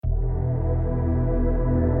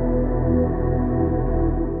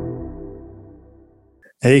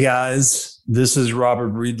Hey guys, this is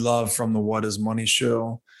Robert Breedlove from the What is Money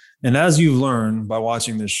show. And as you've learned by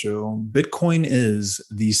watching this show, Bitcoin is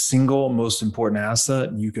the single most important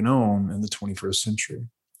asset you can own in the 21st century.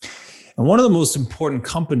 And one of the most important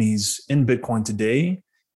companies in Bitcoin today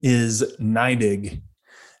is NYDIG.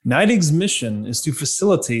 NYDIG's mission is to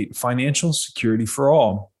facilitate financial security for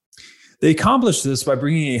all. They accomplish this by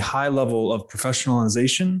bringing a high level of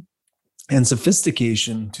professionalization and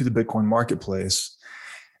sophistication to the Bitcoin marketplace.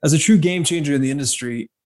 As a true game changer in the industry,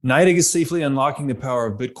 NYDIG is safely unlocking the power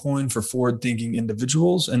of Bitcoin for forward-thinking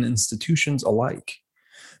individuals and institutions alike.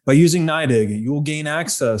 By using NYDIG, you will gain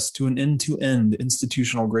access to an end-to-end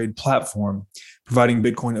institutional-grade platform, providing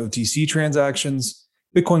Bitcoin OTC transactions,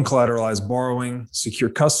 Bitcoin collateralized borrowing, secure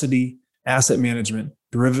custody, asset management,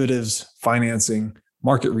 derivatives, financing,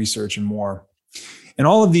 market research, and more. And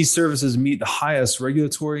all of these services meet the highest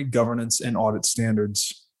regulatory, governance, and audit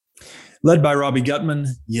standards. Led by Robbie Gutman,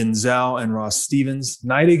 Yin Zhao, and Ross Stevens,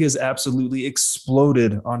 NYDIG has absolutely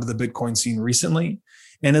exploded onto the Bitcoin scene recently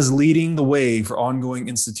and is leading the way for ongoing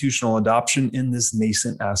institutional adoption in this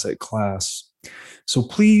nascent asset class. So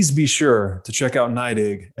please be sure to check out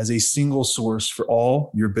NYDIG as a single source for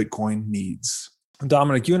all your Bitcoin needs.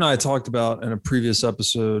 Dominic, you and I talked about in a previous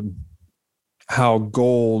episode how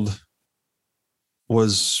gold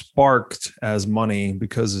was sparked as money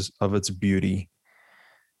because of its beauty.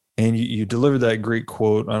 And you delivered that great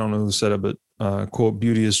quote. I don't know who said it, but quote,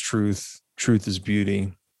 beauty is truth, truth is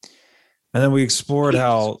beauty. And then we explored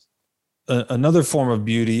how another form of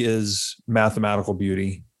beauty is mathematical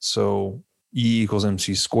beauty. So E equals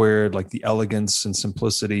MC squared, like the elegance and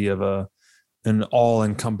simplicity of an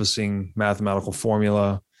all-encompassing mathematical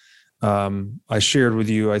formula. I shared with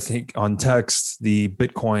you, I think on text, the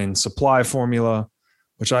Bitcoin supply formula,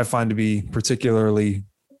 which I find to be particularly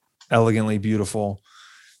elegantly beautiful.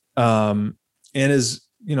 And as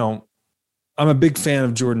you know, I'm a big fan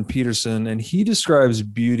of Jordan Peterson, and he describes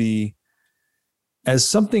beauty as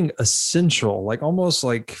something essential, like almost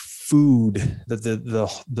like food that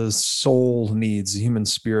the soul needs, the human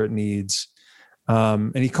spirit needs.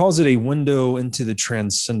 And he calls it a window into the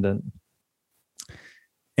transcendent.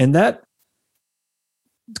 And that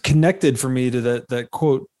connected for me to that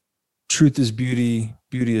quote, truth is beauty,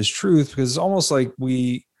 beauty is truth, because it's almost like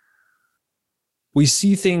we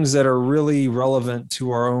see things that are really relevant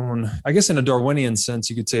to our own, I guess in a Darwinian sense,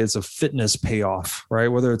 you could say it's a fitness payoff, right?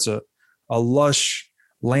 Whether it's a lush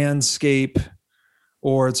landscape,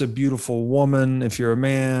 or it's a beautiful woman if you're a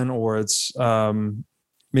man, or it's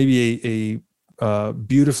maybe a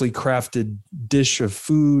beautifully crafted dish of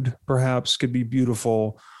food, perhaps could be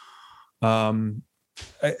beautiful.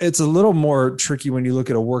 It's a little more tricky when you look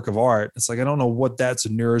at a work of art. It's like, I don't know what that's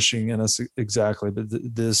nourishing in us exactly, but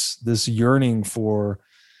this yearning for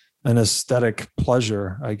an aesthetic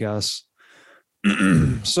pleasure, I guess.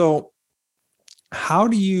 So how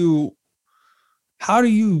do you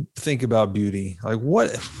think about beauty? Like what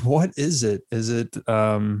is it? Is it,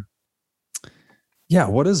 what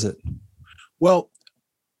is it? Well,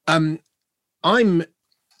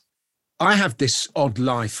 I have this odd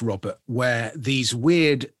life, Robert, where these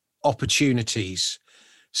weird opportunities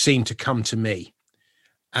seem to come to me.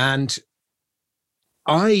 And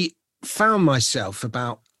I found myself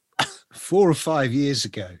about 4 or 5 years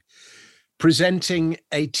ago presenting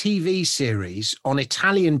a TV series on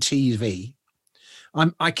Italian TV.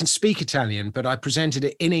 I can speak Italian, but I presented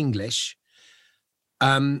it in English.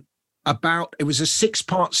 It was a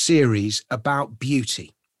 6-part series about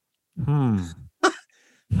beauty.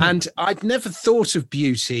 And I'd never thought of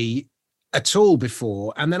beauty at all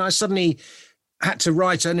before. And then I suddenly had to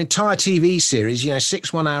write an entire TV series,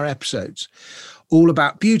 6 one-hour episodes, all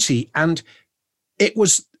about beauty. And it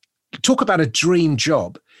was, talk about a dream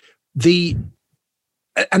job.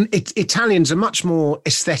 Italians are much more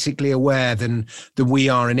aesthetically aware than we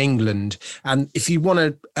are in England. And if you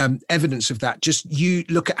want evidence of that, just you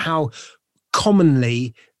look at how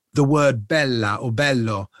commonly the word bella or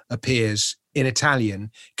bello appears in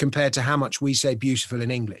Italian compared to how much we say beautiful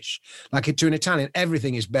in English. Like to an Italian,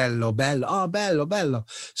 everything is bello, bello, oh, bello, bello.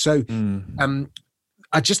 So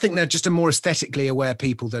I just think they're just a more aesthetically aware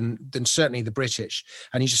people than certainly the British.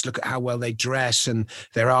 And you just look at how well they dress and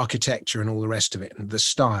their architecture and all the rest of it and the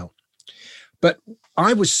style. But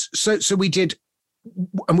I was, so we did,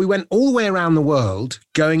 and we went all the way around the world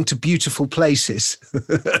going to beautiful places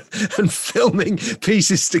and filming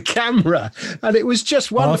pieces to camera. And it was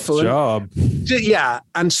just wonderful. Tough job.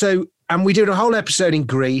 And we did a whole episode in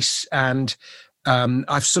Greece, and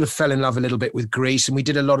I've sort of fell in love a little bit with Greece, and we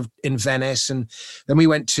did a lot in Venice, and then we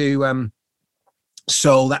went to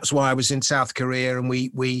Seoul. That's why I was in South Korea, and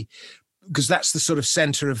we because that's the sort of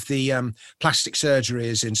center of the plastic surgery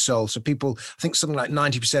is in Seoul. So people, I think something like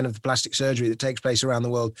 90% of the plastic surgery that takes place around the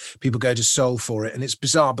world, people go to Seoul for it. And it's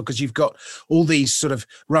bizarre because you've got all these sort of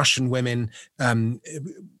Russian women,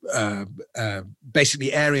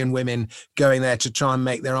 basically Aryan women, going there to try and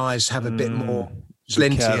make their eyes have a bit more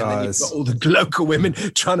slinty, and then you've got all the local women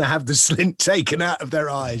trying to have the slint taken out of their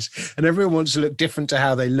eyes, and everyone wants to look different to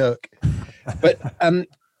how they look. But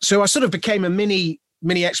so I sort of became a mini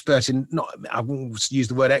expert in, not, I won't use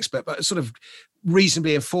the word expert, but sort of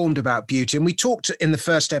reasonably informed about beauty. And we talked in the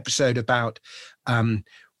first episode about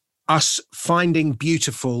us finding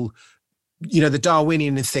beautiful, the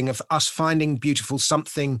Darwinian thing of us finding beautiful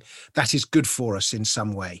something that is good for us in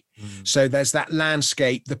some way. So there's that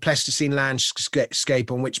landscape, the Pleistocene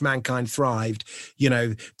landscape on which mankind thrived,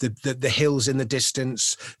 the hills in the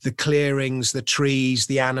distance, the clearings, the trees,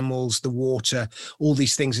 the animals, the water, all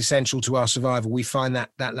these things essential to our survival. We find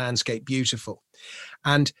that landscape beautiful.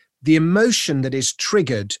 And the emotion that is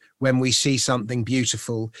triggered when we see something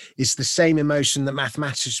beautiful is the same emotion that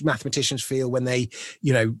mathematicians feel when they,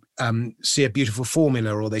 see a beautiful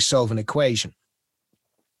formula or they solve an equation.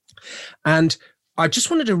 And I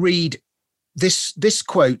just wanted to read this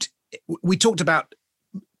quote. We talked about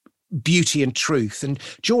beauty and truth, and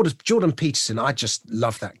Jordan Peterson, I just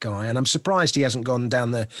love that guy, and I'm surprised he hasn't gone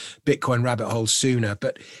down the Bitcoin rabbit hole sooner.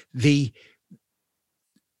 But he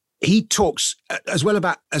talks as well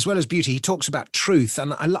as beauty. He talks about truth,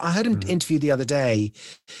 and I heard him interview the other day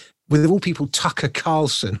with, of all people, Tucker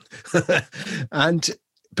Carlson,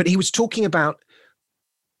 but he was talking about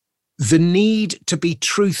the need to be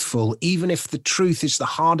truthful, even if the truth is the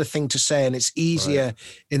harder thing to say, and it's easier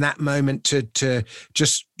in that moment to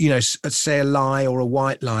just say a lie or a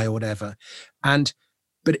white lie or whatever.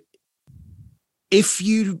 But if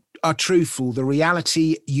you are truthful, the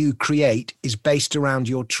reality you create is based around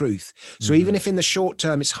your truth. So even if in the short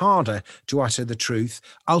term it's harder to utter the truth,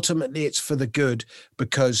 ultimately it's for the good,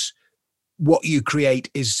 because what you create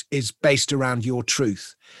is based around your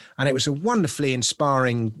truth. And it was a wonderfully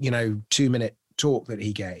inspiring, 2-minute talk that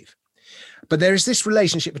he gave. But there is this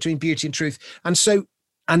relationship between beauty and truth. And so,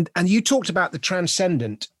 and you talked about the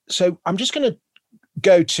transcendent. So I'm just going to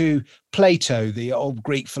go to Plato, the old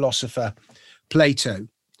Greek philosopher Plato,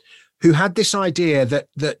 who had this idea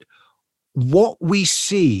that what we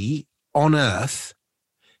see on earth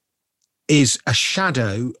is a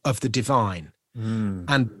shadow of the divine.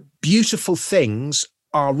 And beautiful things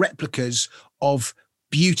are replicas of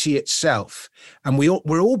beauty itself. And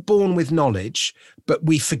we're all born with knowledge, but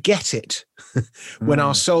we forget it when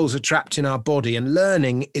our souls are trapped in our body. And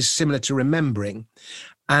learning is similar to remembering.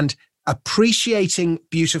 And appreciating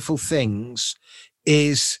beautiful things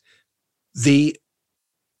is the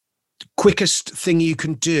quickest thing you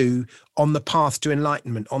can do on the path to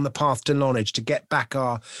enlightenment, on the path to knowledge, to get back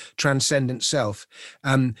our transcendent self.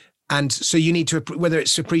 And so you need to, whether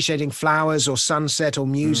it's appreciating flowers or sunset or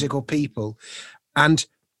music or people. And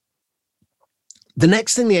the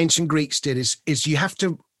next thing the ancient Greeks did is you have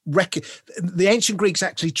to the ancient Greeks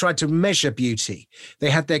actually tried to measure beauty. They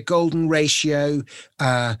had their golden ratio,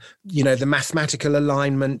 the mathematical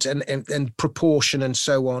alignment and proportion and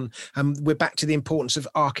so on. And we're back to the importance of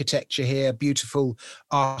architecture here, beautiful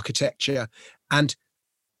architecture. And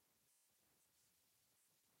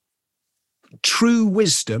true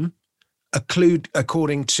wisdom,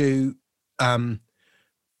 according to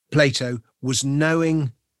Plato, was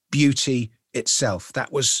knowing beauty itself.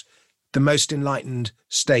 That was the most enlightened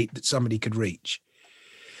state that somebody could reach.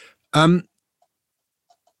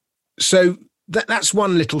 So that's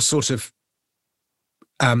one little sort of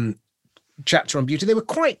chapter on beauty. They were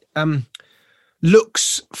quite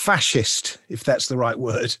looks fascist, if that's the right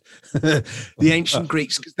word. The ancient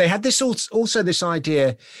Greeks, because they had this also this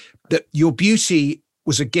idea that your beauty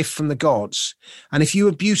was a gift from the gods. And if you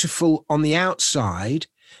were beautiful on the outside,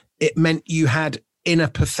 it meant you had inner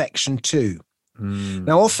perfection too.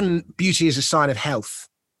 Now, often beauty is a sign of health.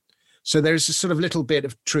 So there's a sort of little bit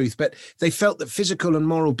of truth, but they felt that physical and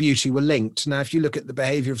moral beauty were linked. Now, if you look at the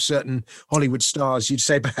behavior of certain Hollywood stars, you'd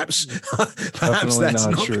say perhaps that's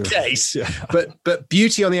not the case. Yeah. But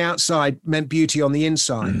beauty on the outside meant beauty on the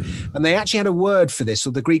inside. And they actually had a word for this,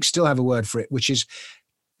 or the Greeks still have a word for it, which is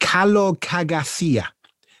kalogagathia,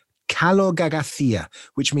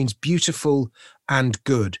 which means beautiful and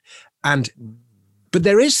good. But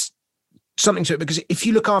there is something to it, because if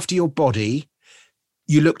you look after your body,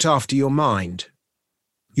 you looked after your mind.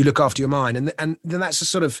 You look after your mind. And then that's a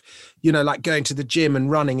sort of, like going to the gym and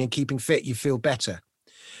running and keeping fit, you feel better.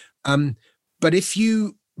 But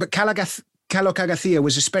kalogagathia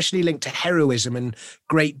was especially linked to heroism and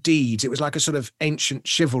great deeds. It was like a sort of ancient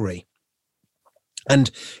chivalry.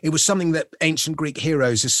 And it was something that ancient Greek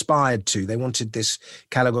heroes aspired to. They wanted this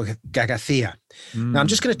kalogagathia. Now, I'm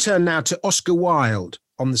just going to turn now to Oscar Wilde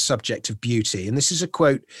on the subject of beauty. And this is a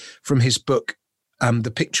quote from his book,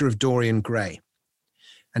 The Picture of Dorian Gray.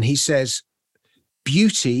 And he says,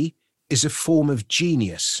 "Beauty is a form of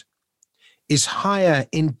genius, is higher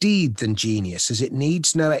indeed than genius, as it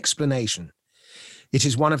needs no explanation. It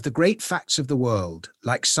is one of the great facts of the world,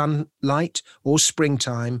 like sunlight or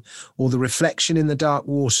springtime, or the reflection in the dark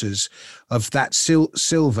waters of that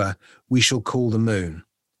silver we shall call the moon.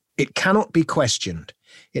 It cannot be questioned.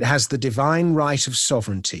 It has the divine right of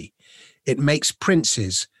sovereignty. It makes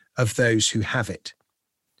princes of those who have it."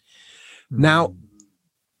 Now,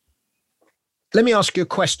 let me ask you a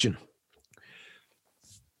question.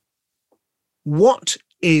 What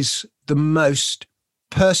is the most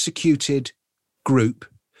persecuted group,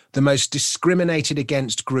 the most discriminated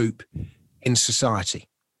against group in society?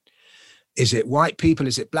 Is it white people?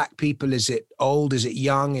 Is it black people? Is it old? Is it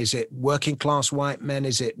young? Is it working class white men?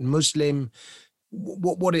 Is it Muslim?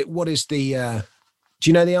 What is the, do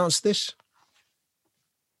you know the answer to this?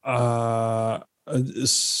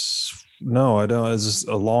 No, I don't. Is this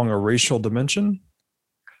along a racial dimension?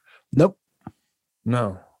 Nope.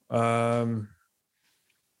 No.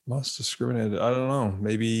 Most discriminated. I don't know.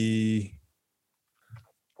 Maybe,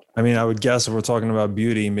 I mean, I would guess if we're talking about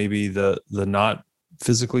beauty, maybe the not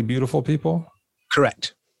physically beautiful people.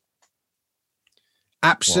 Correct.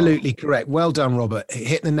 Absolutely correct. Well done, Robert.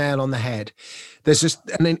 Hit the nail on the head. There's just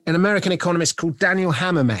an American economist called Daniel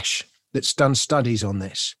Hammermesh that's done studies on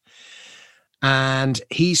this. And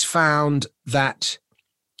he's found that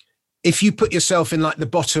if you put yourself in like the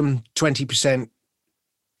bottom 20%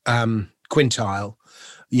 quintile,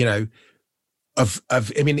 you know,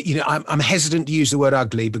 I mean, you know, I'm hesitant to use the word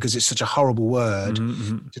ugly because it's such a horrible word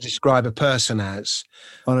to describe a person as.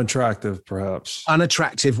 Unattractive, perhaps.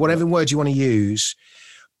 Unattractive, whatever word you want to use.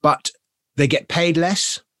 But they get paid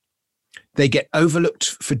less. They get overlooked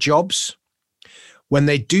for jobs. When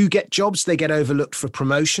they do get jobs, they get overlooked for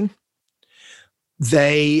promotion.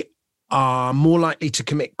 They are more likely to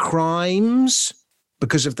commit crimes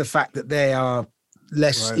because of the fact that they are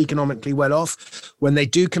less economically well off. When they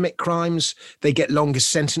do commit crimes, they get longer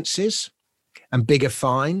sentences and bigger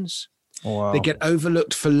fines. Wow. They get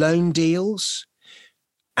overlooked for loan deals.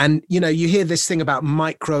 And, you know, you hear this thing about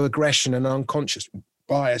microaggression and unconscious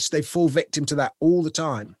bias. They fall victim to that all the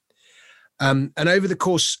time. And over the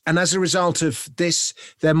course, and as a result of this,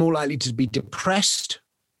 they're more likely to be depressed,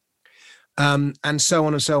 and so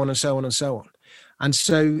on and so on and so on and so on. And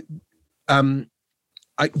so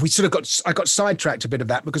I got sidetracked a bit of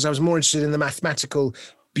that because I was more interested in the mathematical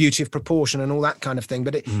beauty of proportion and all that kind of thing.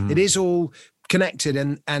 But it is all connected,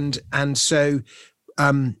 and so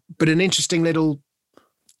but an interesting little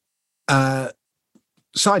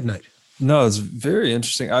side note. No, it's very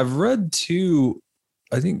interesting. I've read too,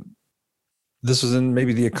 I think this was in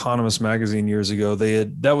maybe The Economist magazine years ago.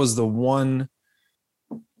 That was the one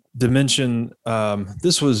dimension.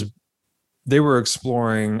 They were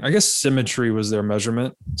exploring, I guess symmetry was their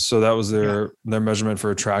measurement. So that was their measurement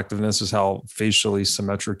for attractiveness, is how facially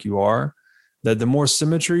symmetric you are. That the more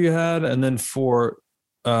symmetry you had, and then for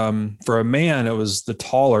a man, it was the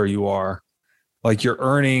taller you are. Like your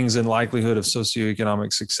earnings and likelihood of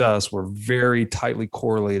socioeconomic success were very tightly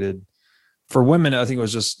correlated. For women, I think it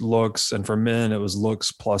was just looks, and for men, it was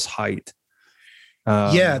looks plus height.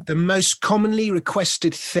 The most commonly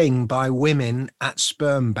requested thing by women at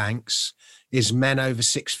sperm banks is men over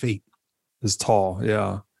 6 feet. Is tall,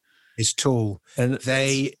 yeah. Is tall. And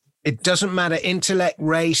it doesn't matter, intellect,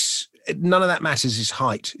 race, none of that matters. Is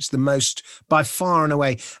height. It's the most, by far and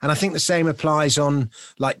away. And I think the same applies on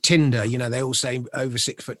like Tinder. You know, they all say over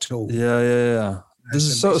 6 foot tall. Yeah. This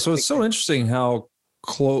is so it's so interesting how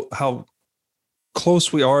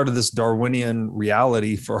close we are to this Darwinian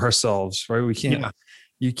reality for ourselves, right?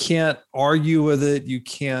 You can't argue with it. You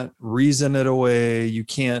can't reason it away. You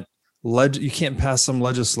can't pass some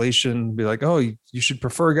legislation, be like, oh, you should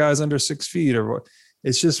prefer guys under 6 feet, or what.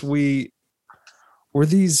 It's just we're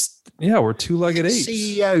two-legged apes.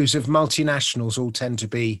 CEOs of multinationals all tend to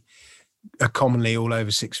be commonly all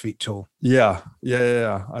over 6 feet tall. Yeah.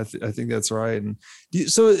 I think that's right. And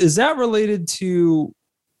so is that related to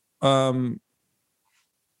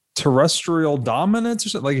terrestrial dominance or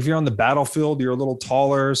something? Like if you're on the battlefield, you're a little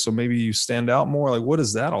taller, so maybe you stand out more. Like, what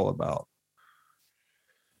is that all about?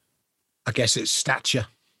 I guess it's stature.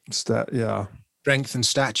 Strength and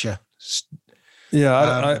stature. Yeah,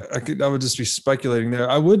 I would just be speculating there.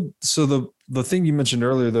 I would. So the thing you mentioned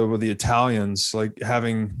earlier, though, with the Italians, like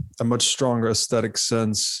having a much stronger aesthetic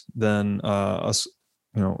sense than us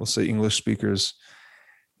let's say English speakers,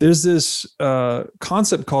 there's this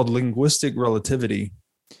concept called linguistic relativity.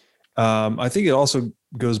 I think it also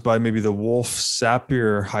goes by maybe the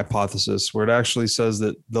Wolff-Sapir hypothesis, where it actually says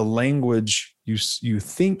that the language you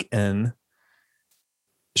think in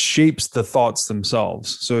shapes the thoughts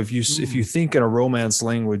themselves. So if you think in a Romance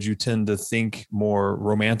language, you tend to think more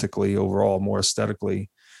romantically overall, more aesthetically,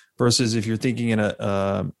 versus if you're thinking in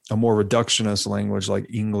a more reductionist language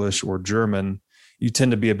like English or German, you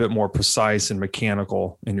tend to be a bit more precise and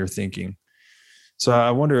mechanical in your thinking. So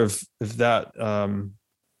I wonder if that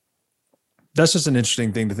that's just an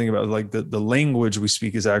interesting thing to think about. Like the language we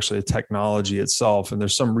speak is actually a technology itself, and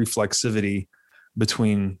there's some reflexivity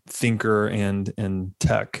between thinker and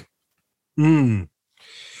tech. I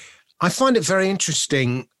find it very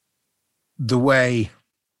interesting the way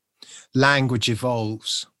language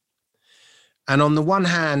evolves. And on the one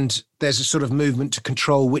hand, there's a sort of movement to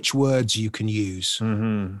control which words you can use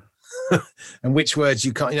and which words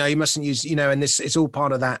you can't. You mustn't use. And this it's all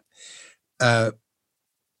part of that.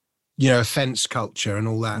 Offense culture and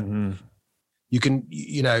all that. You can,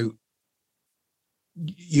 you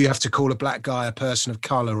have to call a black guy a person of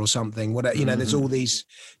color or something. Whatever, there's all these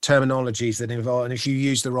terminologies that involve, and if you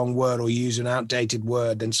use the wrong word or you use an outdated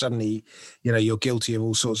word, then suddenly, you're guilty of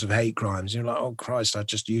all sorts of hate crimes. You're like, oh Christ, I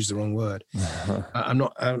just used the wrong word. I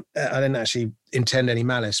didn't actually intend any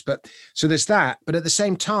malice. But so there's that. But at the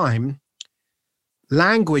same time,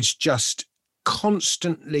 language just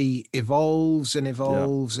constantly evolves and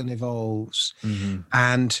evolves and evolves.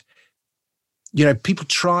 And people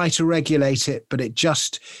try to regulate it, but it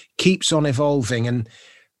just keeps on evolving. And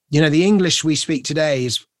the English we speak today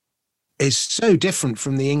is so different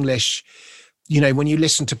from the English, when you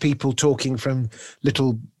listen to people talking from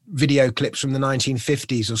little video clips from the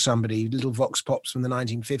 1950s or somebody, little vox pops from the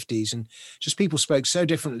 1950s, and just people spoke so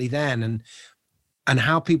differently then, and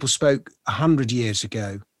how people spoke 100 years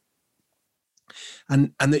ago.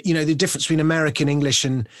 And the difference between American English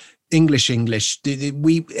and English,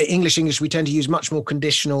 we tend to use much more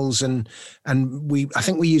conditionals and I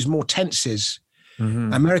think we use more tenses.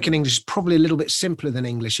 American English is probably a little bit simpler than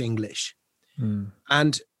English.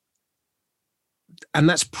 And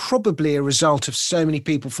that's probably a result of so many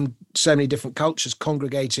people from so many different cultures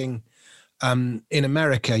congregating in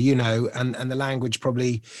America, and the language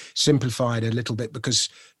probably simplified a little bit because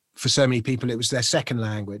for so many people it was their second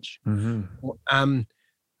language. But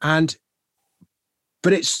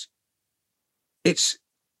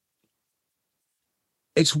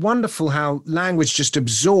it's wonderful how language just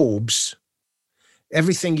absorbs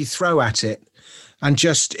everything you throw at it, and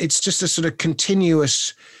it's just a sort of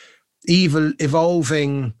continuous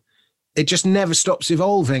evolving. It just never stops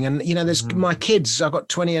evolving. And there's my kids, I've got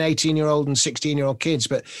 20 and 18-year-old and 16-year-old kids,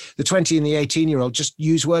 but the 20 and the 18-year-old just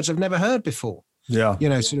use words I've never heard before. Sort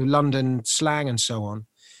of London slang and so on.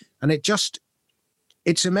 And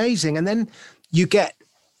it's amazing. And then you get,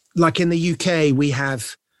 like in the UK, we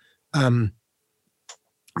have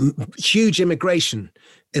huge immigration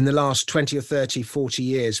in the last 20 or 30, 40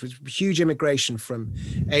 years, with huge immigration from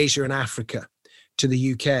Asia and Africa to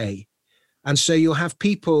the UK. And so you'll have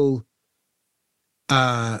people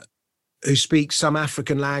who speak some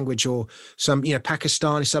African language or some,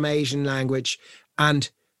 Pakistani, some Asian language,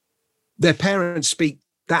 and their parents speak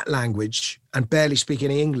that language and barely speak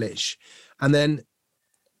any English. And then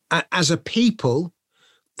as a people,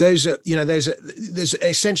 there's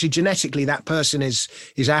essentially genetically that person is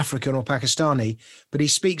African or Pakistani, but he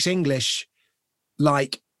speaks English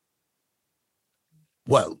like,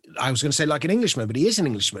 well, I was going to say like an Englishman, but he is an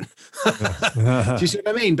Englishman. Do you see what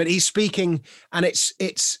I mean? But he's speaking, and it's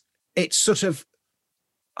sort of,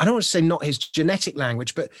 I don't want to say not his genetic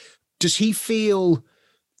language, but does he feel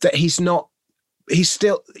that he's still,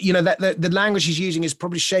 that the language he's using is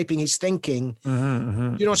probably shaping his thinking. You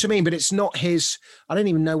know what I mean? But it's not his, I don't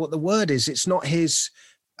even know what the word is. It's not his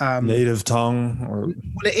native tongue. Well,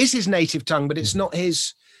 it is his native tongue, but it's not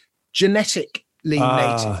his genetically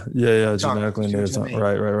native. Genetically native tongue.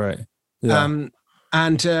 Right. Yeah.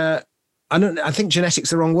 I think genetic's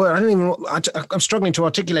the wrong word. I'm struggling to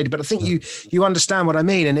articulate it, but I think you understand what I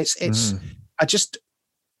mean. And I just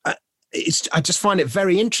find it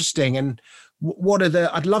very interesting. And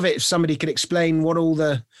I'd love it if somebody could explain what all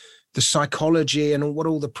the psychology and what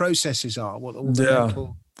all the processes are.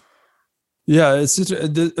 It's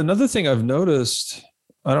another thing I've noticed.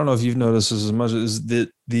 I don't know if you've noticed this as much, is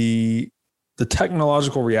that the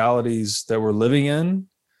technological realities that we're living in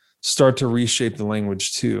start to reshape the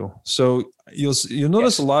language too. So you'll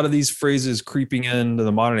notice a lot of these phrases creeping into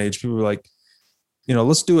the modern age. People are like,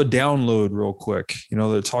 let's do a download real quick.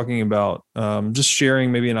 They're talking about just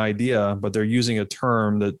sharing maybe an idea, but they're using a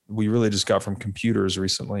term that we really just got from computers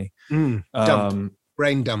recently. Dump,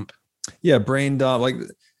 brain dump. Yeah, brain dump. Like,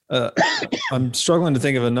 I'm struggling to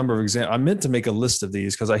think of a number of examples. I meant to make a list of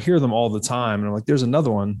these because I hear them all the time, and I'm like, there's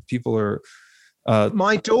another one. People are.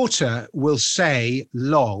 My daughter will say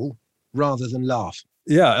 "lol" rather than laugh.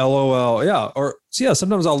 Yeah, LOL. Yeah, or yeah.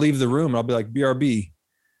 Sometimes I'll leave the room and I'll be like BRB.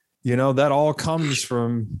 That all comes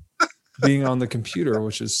from being on the computer,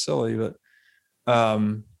 which is silly, but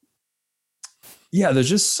yeah, there's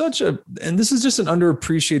just and this is just an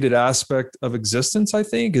underappreciated aspect of existence, I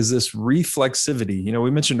think, is this reflexivity.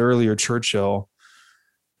 We mentioned earlier Churchill,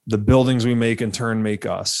 the buildings we make in turn make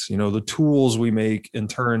us, the tools we make in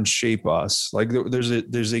turn shape us. Like there's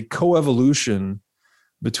a coevolution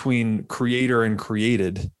between creator and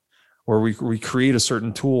created, where we create a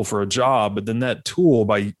certain tool for a job, but then that tool,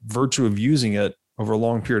 by virtue of using it over a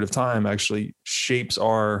long period of time, actually shapes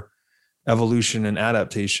our evolution and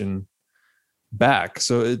adaptation back.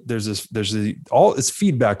 So it's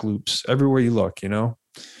feedback loops everywhere you look,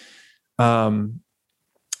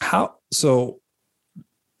 so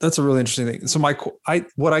that's a really interesting thing. So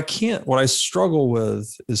what I struggle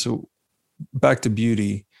with is, so back to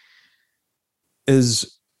beauty,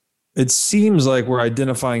 is it seems like we're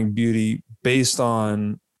identifying beauty based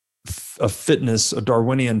on a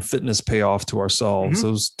Darwinian fitness payoff to ourselves. Mm-hmm.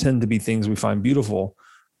 Those tend to be things we find beautiful.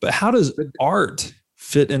 But how does art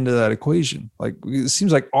fit into that equation? Like, it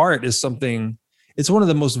seems like art is something, it's one of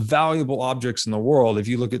the most valuable objects in the world. If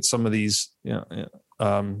you look at some of these,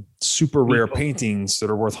 super rare paintings that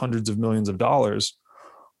are worth hundreds of millions of dollars,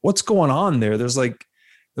 what's going on there? There's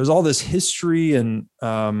all this history and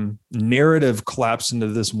narrative collapsed into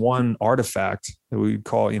this one artifact that we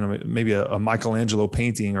call, maybe a Michelangelo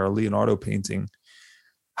painting or a Leonardo painting.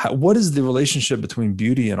 What is the relationship between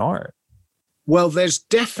beauty and art? Well, there's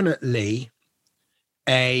definitely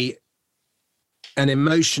an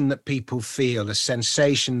emotion that people feel, a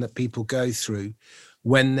sensation that people go through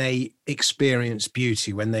when they experience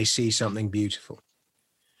beauty, when they see something beautiful.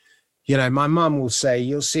 My mum will say,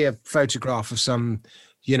 you'll see a photograph of some,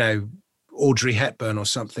 Audrey Hepburn or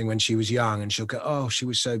something when she was young, and she'll go, oh, she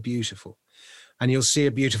was so beautiful. And you'll see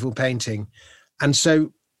a beautiful painting. And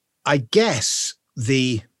so I guess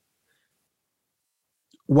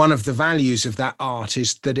one of the values of that art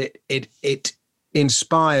is that it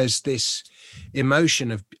inspires this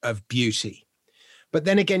emotion of beauty. But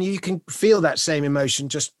then again, you can feel that same emotion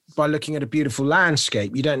just by looking at a beautiful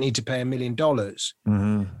landscape. You don't need to pay $1 million.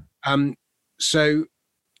 Mm-hmm. So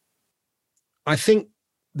I think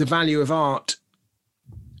the value of art,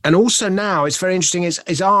 and also now it's very interesting,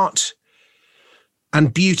 is art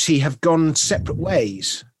and beauty have gone separate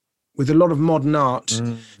ways. With a lot of modern art,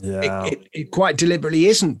 it quite deliberately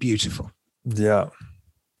isn't beautiful. Yeah.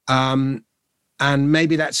 And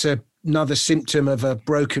maybe that's another symptom of a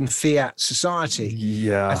broken fiat society.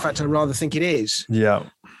 Yeah. In fact, I rather think it is. Yeah.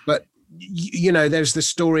 But, there's the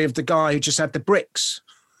story of the guy who just had the bricks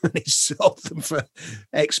and he sold them for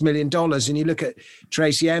X million dollars. And you look at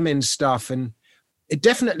Tracy Emin's stuff, and it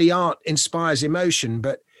definitely art inspires emotion.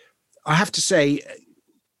 But I have to say,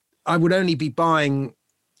 I would only be buying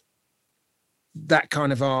that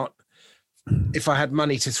kind of art if I had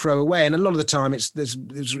money to throw away. And a lot of the time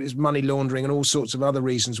there's money laundering and all sorts of other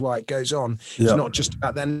reasons why it goes on. Yeah. It's not just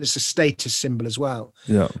about that. And it's a status symbol as well.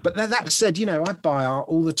 Yeah. But that said, I buy art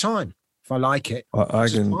all the time. If I like it,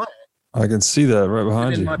 I can see that right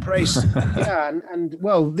behind you. In my praise. Yeah. And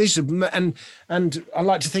well, and I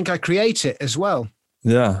like to think I create it as well.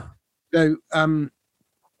 Yeah.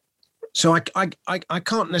 So I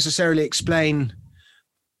can't necessarily explain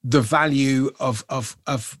the value of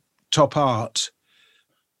top art,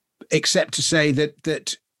 except to say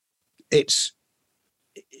that it's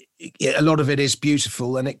a lot of it is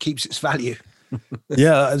beautiful and it keeps its value.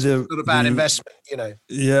 Yeah, it's not a bad investment,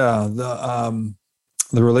 Yeah,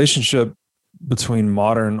 the relationship between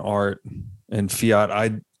modern art and fiat.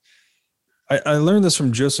 I learned this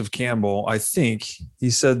from Joseph Campbell. I think he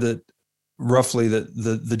said that roughly that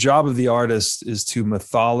the job of the artist is to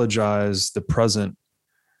mythologize the present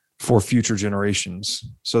for future generations,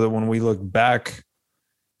 so that when we look back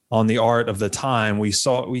on the art of the time, we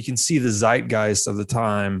can see the zeitgeist of the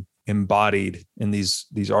time embodied in these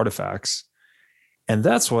artifacts. And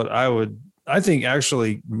that's what I think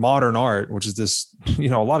actually modern art, which is this, a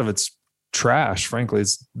lot of it's trash, frankly,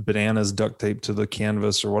 it's bananas duct taped to the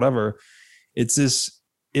canvas or whatever. It is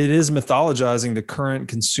mythologizing the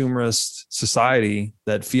current consumerist society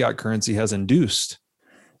that fiat currency has induced.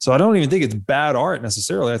 So I don't even think it's bad art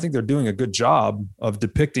necessarily. I think they're doing a good job of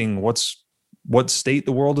depicting what's what state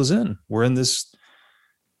the world is in. We're in this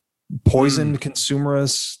poisoned,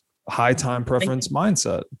 consumerist, high time preference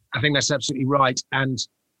mindset. I think that's absolutely right. And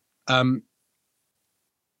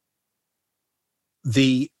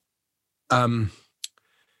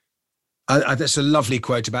that's a lovely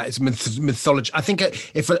quote about it's mythology. I think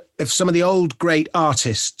if some of the old great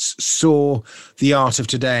artists saw the art of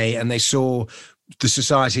today and they saw the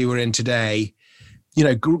society we're in today, you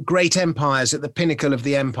know, great empires at the pinnacle of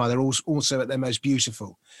the empire, they're also at their most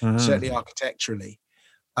beautiful, certainly architecturally.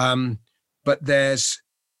 But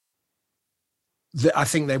I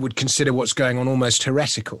think they would consider what's going on almost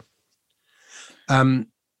heretical. But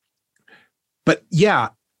yeah,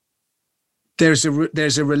 there's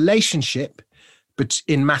a relationship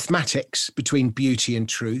in mathematics between beauty and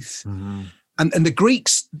truth. And the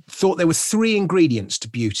Greeks thought there were three ingredients to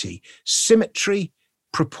beauty: symmetry,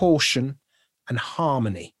 proportion, and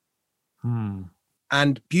harmony.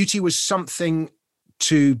 And beauty was something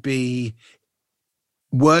to be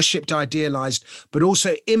worshipped, idealized, but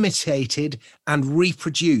also imitated and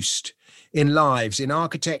reproduced in lives, in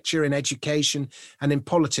architecture, in education, and in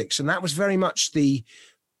politics. And that was very much the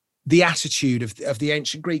attitude of the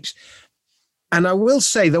ancient Greeks. And I will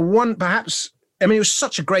say it was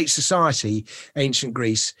such a great society, ancient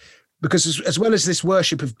Greece, because as well as this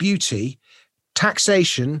worship of beauty,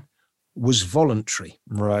 taxation was voluntary.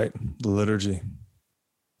 Right. The liturgy,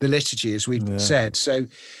 as we've said. So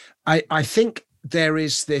I think there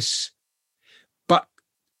is this, but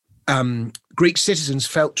Greek citizens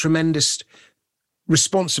felt tremendous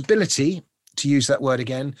responsibility, to use that word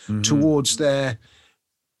again, towards their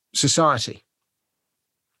society,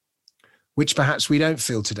 which perhaps we don't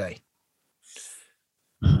feel today.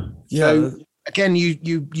 So again,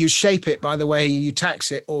 you shape it by the way you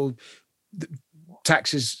tax it, or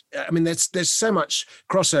taxes. I mean, there's so much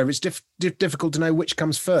crossover. It's difficult to know which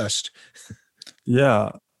comes first.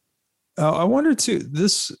 Yeah. I wonder too,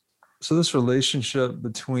 this relationship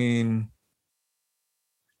between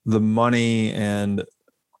the money and,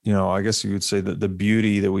 you know, I guess you would say that the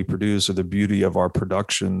beauty that we produce, or the beauty of our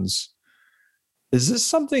productions, is this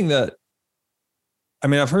something that, I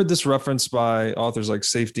mean, I've heard this referenced by authors like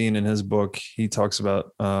Safdien in his book. He talks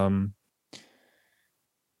about,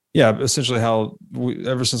 essentially how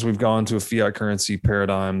ever since we've gone to a fiat currency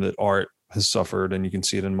paradigm, that art has suffered, and you can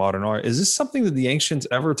see it in modern art. Is this something that the ancients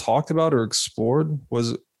ever talked about or explored?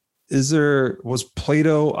 Was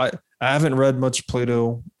Plato? I haven't read much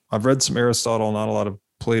Plato. I've read some Aristotle, not a lot of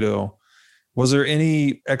Plato. Was there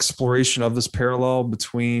any exploration of this parallel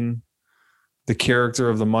between the character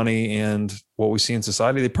of the money and what we see in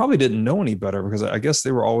society? They probably didn't know any better, because I guess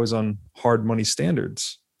they were always on hard money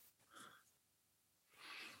standards.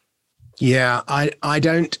 Yeah, I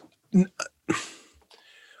don't know.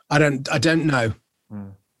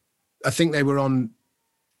 I think they were on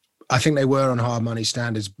hard money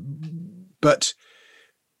standards, but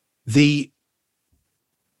I'm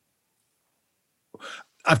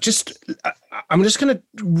just going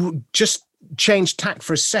to change tack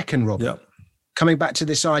for a second, Rob. Yeah. Coming back to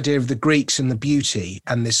this idea of the Greeks and the beauty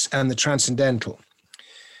and the transcendental.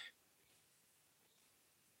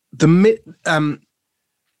 The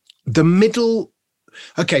middle.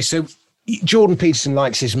 Okay, so Jordan Peterson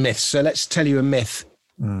likes his myths, so let's tell you a myth.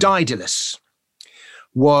 Daedalus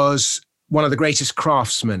was one of the greatest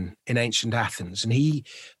craftsmen in ancient Athens, and he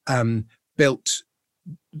built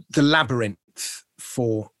the labyrinth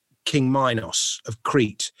for King Minos of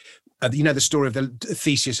Crete. You know the story of the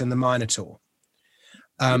Theseus and the Minotaur.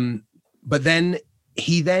 But then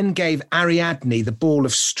he gave Ariadne the ball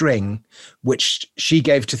of string, which she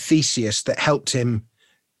gave to Theseus, that helped him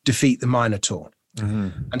defeat the Minotaur.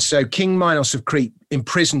 And so King Minos of Crete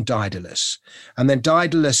imprisoned Daedalus, and then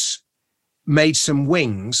Daedalus made some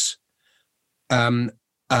wings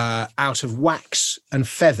out of wax and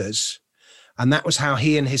feathers, and that was how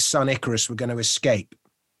he and his son Icarus were going to escape,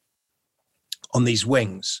 on these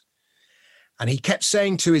wings. And he kept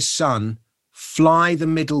saying to his son, fly the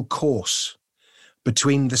middle course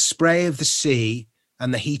between the spray of the sea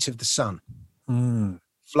and the heat of the sun.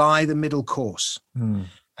 Fly the middle course.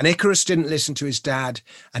 And Icarus didn't listen to his dad,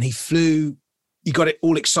 and he got it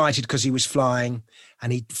all excited because he was flying,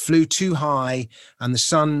 and he flew too high, and the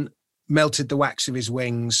sun melted the wax of his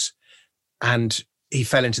wings, and he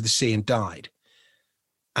fell into the sea and died.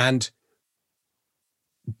 And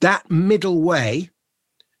that middle way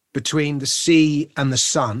between the sea and the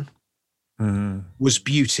sun was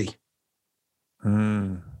beauty.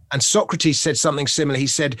 And Socrates said something similar. He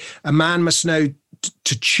said, a man must know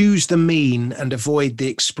to choose the mean and avoid the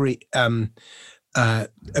extremes.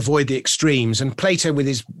 And Plato, with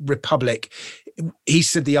his Republic, he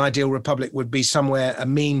said the ideal republic would be somewhere a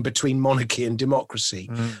mean between monarchy and democracy.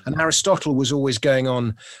 And Aristotle was always going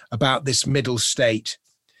on about this middle state.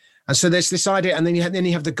 And so there's this idea, and then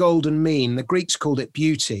you have the golden mean. The Greeks called it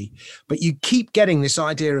beauty, but you keep getting this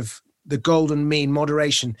idea of the golden mean,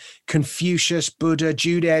 moderation. Confucius, Buddha,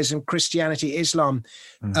 Judaism, Christianity, Islam.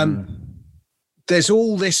 There's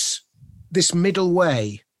all this middle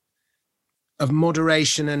way of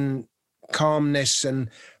moderation and calmness, and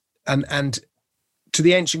to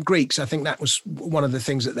the ancient Greeks, I think that was one of the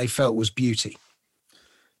things that they felt was beauty.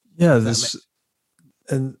 Yeah, this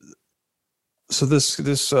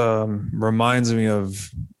reminds me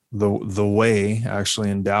of the way, actually,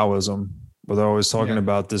 in Taoism, where they're always talking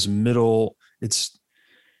about this middle.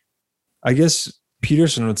 I guess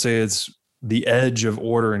Peterson would say it's the edge of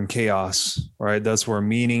order and chaos, right? That's where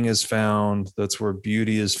meaning is found. That's where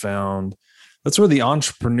beauty is found. That's where the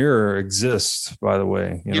entrepreneur exists, by the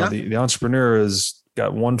way. You know, the entrepreneur has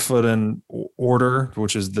got one foot in order,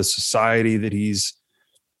 which is the society that he's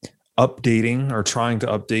updating or trying to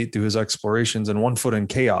update through his explorations, and one foot in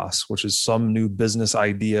chaos, which is some new business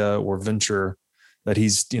idea or venture that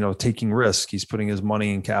he's, taking risk. He's putting his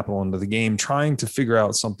money and capital into the game, trying to figure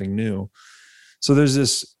out something new. So there's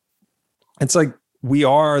this, it's like we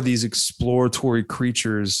are these exploratory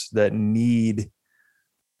creatures that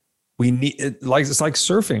it's like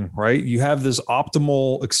surfing, right? You have this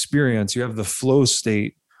optimal experience. You have the flow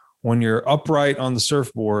state. When you're upright on the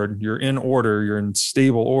surfboard, you're in order, you're in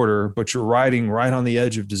stable order, but you're riding right on the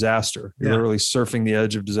edge of disaster. You're literally surfing the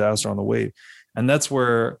edge of disaster on the wave. And that's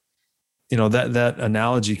where, that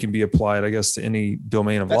analogy can be applied, I guess, to any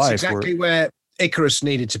domain of life. That's exactly where Icarus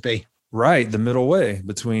needed to be. Right. The middle way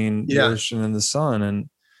between the ocean and the sun.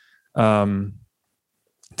 And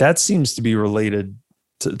that seems to be related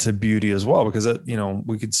to beauty as well, because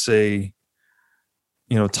we could say,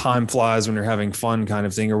 time flies when you're having fun, kind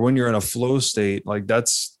of thing, or when you're in a flow state, like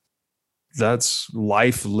that's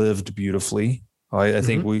life lived beautifully. I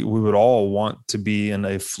think we would all want to be in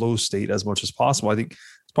a flow state as much as possible. I think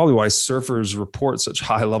it's probably why surfers report such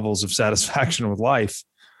high levels of satisfaction with life.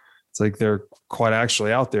 It's like they're quite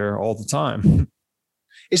actually out there all the time.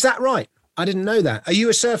 Is that right? I didn't know that. Are you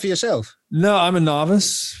a surfer yourself? No, I'm a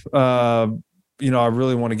novice. I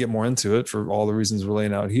really want to get more into it for all the reasons we're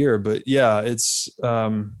laying out here. But yeah, it's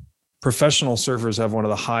professional surfers have one of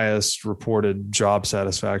the highest reported job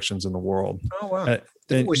satisfactions in the world. Oh, wow.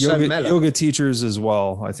 And yoga teachers as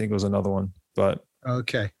well, I think, was another one. But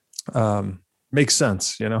okay. Makes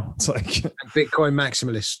sense, It's like and Bitcoin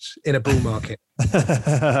maximalists in a bull market.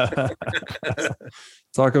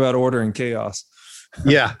 Talk about order and chaos.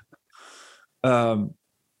 Yeah.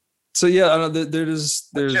 So yeah, I know there's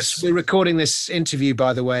we're recording this interview,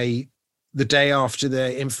 by the way, the day after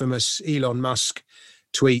the infamous Elon Musk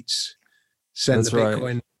tweets sent the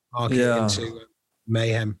Bitcoin market into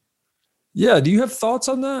mayhem. Yeah. Do you have thoughts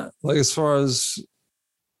on that? Like, as far as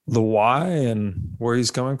the why and where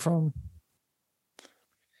he's coming from?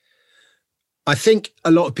 I think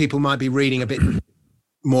a lot of people might be reading a bit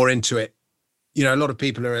more into it. A lot of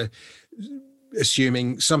people are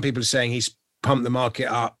assuming, some people are saying he's pumped the market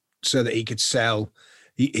up so that he could sell.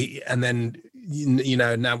 And then,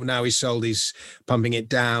 now he's sold, he's pumping it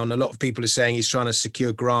down. A lot of people are saying he's trying to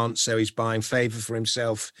secure grants, so he's buying favor for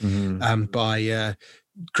himself by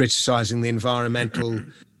criticizing the environmental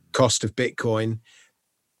cost of Bitcoin.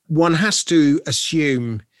 One has to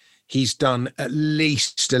assume he's done at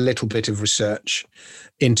least a little bit of research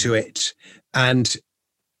into it. And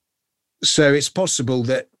so it's possible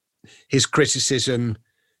that his criticism,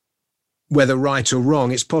 whether right or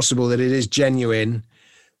wrong, it's possible that it is genuine.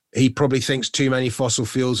 He probably thinks too many fossil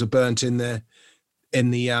fuels are burnt in the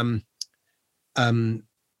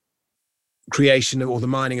creation or the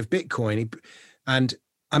mining of Bitcoin. And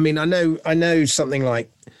I mean, I know something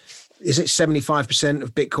like, is it 75%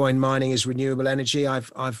 of Bitcoin mining is renewable energy?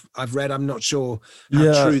 I've read. I'm not sure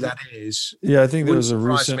how true that is. Yeah, I think there was a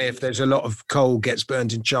recent. Me if there's a lot of coal gets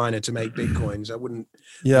burned in China to make Bitcoins. I wouldn't.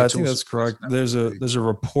 Yeah, I think that's correct. There's a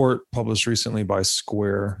report published recently by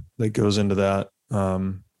Square that goes into that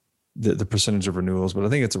the percentage of renewals, but I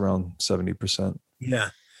think it's around 70%. Yeah,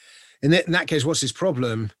 in that case, what's his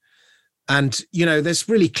problem? And there's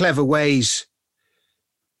really clever ways.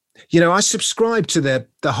 I subscribe to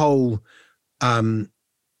the whole, as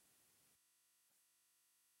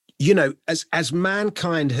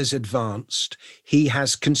mankind has advanced, he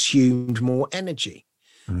has consumed more energy.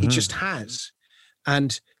 He just has.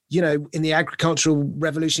 And, in the agricultural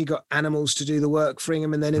revolution, he got animals to do the work for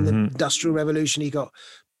him. And then in the industrial revolution, he got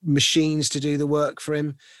machines to do the work for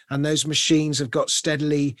him, and those machines have got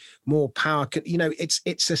steadily more power. You know,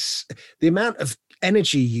 the amount of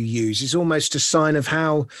energy you use is almost a sign of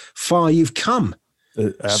how far you've come.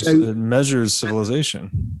 It measures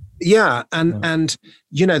civilization. Yeah, and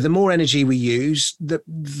you know, the more energy we use,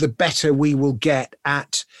 the better we will get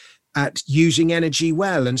at using energy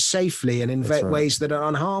well and safely and in ways that are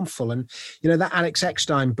unharmful. And you know, that Alex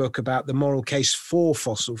Eckstein book about the moral case for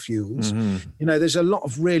fossil fuels, you know, there's a lot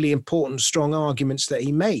of really important, strong arguments that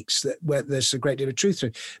he makes where there's a great deal of truth to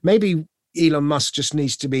it. Maybe Elon Musk just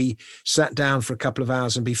needs to be sat down for a couple of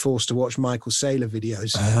hours and be forced to watch Michael Saylor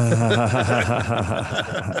videos.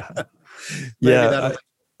 Yeah,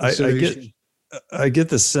 I get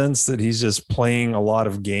the sense that he's just playing a lot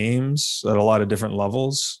of games at a lot of different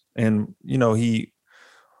levels. And, you know,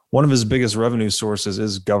 one of his biggest revenue sources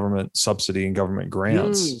is government subsidy and government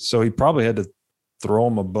grants. So he probably had to throw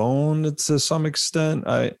him a bone to some extent.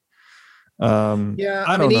 I don't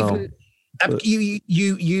know.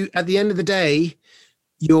 You at the end of the day,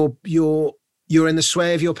 you're in the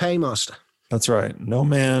sway of your paymaster. That's right. No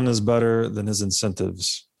man is better than his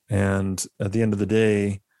incentives. And at the end of the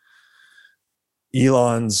day,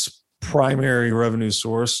 Elon's primary revenue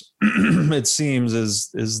source, it seems,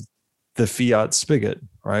 is the fiat spigot,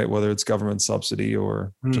 right? Whether it's government subsidy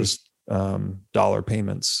or just dollar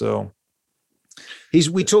payments. So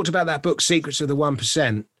we talked about that book, Secrets of the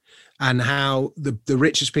 1%, and how the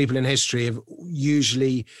richest people in history have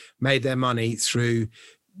usually made their money through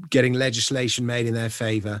getting legislation made in their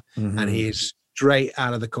favor. And he is straight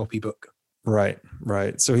out of the copybook. Right.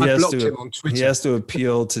 So he has to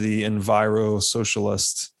appeal to the enviro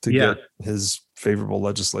socialist to get his favorable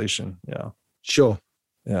legislation. Yeah. Sure.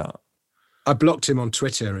 Yeah. I blocked him on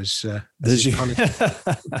Twitter as Did you?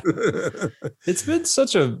 It's been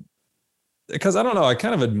because I don't know, I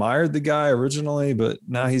kind of admired the guy originally, but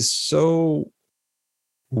now he's so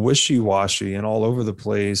wishy-washy and all over the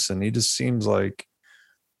place, and he just seems like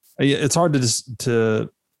it's hard to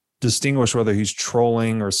distinguish whether he's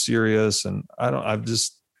trolling or serious. And I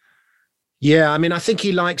mean, I think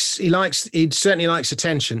he certainly likes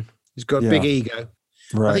attention. He's got a big ego.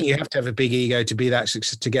 Right. I think you have to have a big ego to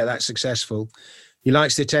get that successful. He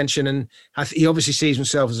likes the attention, and he obviously sees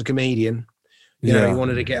himself as a comedian. You know, he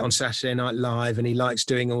wanted to get on Saturday Night Live, and he likes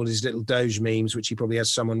doing all his little Doge memes, which he probably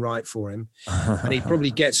has someone write for him. And he probably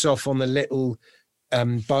gets off on the little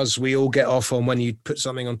buzz we all get off on when you put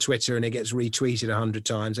something on Twitter and it gets retweeted 100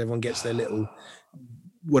 times. Everyone gets their little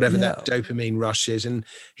whatever that dopamine rush is, and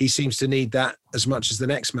he seems to need that as much as the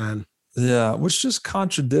next man. Yeah, which just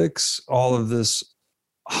contradicts all of this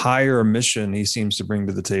higher mission he seems to bring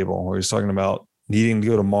to the table, where he's talking about needing to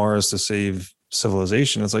go to Mars to save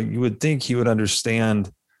civilization. It's like you would think he would understand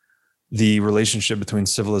the relationship between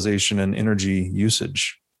civilization and energy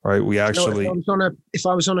usage. Right. We actually, if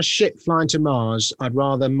I was on a ship flying to Mars, I'd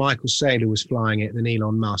rather Michael Saylor was flying it than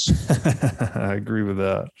Elon Musk. I agree with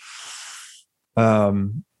that. I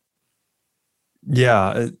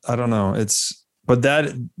don't know.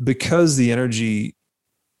 But because the energy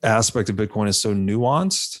aspect of Bitcoin is so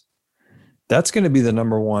nuanced, that's going to be the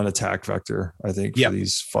number one attack vector, I think, for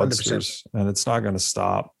these fraudsters, and it's not going to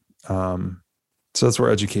stop. So that's where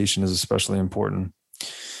education is especially important.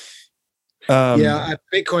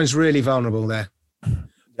 Bitcoin's really vulnerable there.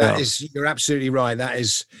 You're absolutely right. That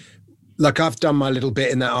is, like, I've done my little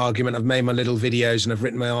bit in that argument. I've made my little videos and I've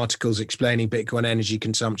written my articles explaining Bitcoin energy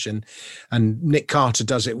consumption, and Nick Carter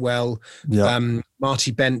does it well.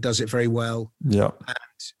 Marty Bent does it very well. And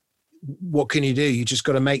what can you do? You just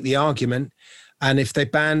got to make the argument. And if they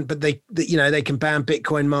ban, they can ban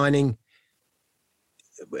Bitcoin mining,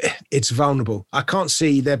 it's vulnerable. I can't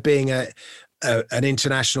see there being an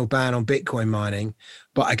international ban on Bitcoin mining,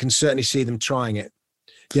 but I can certainly see them trying it.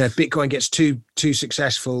 Bitcoin gets too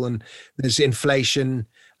successful, and there's inflation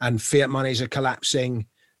and fiat monies are collapsing.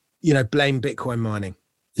 Blame Bitcoin mining.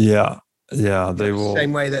 They will.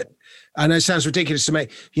 Same way that, I know it sounds ridiculous to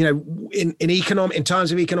make, in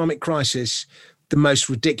times of economic crisis, the most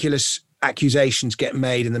ridiculous accusations get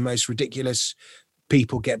made and the most ridiculous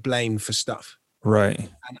people get blamed for stuff. Right.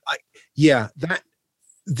 And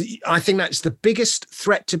I think that's the biggest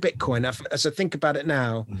threat to Bitcoin, as I think about it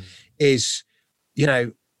now, is,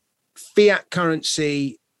 fiat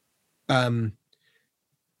currency. I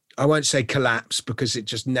won't say collapse because it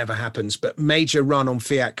just never happens, but major run on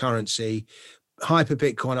fiat currency, hyper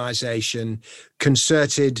Bitcoinization,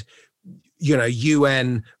 concerted,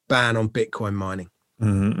 UN ban on Bitcoin mining.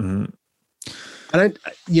 And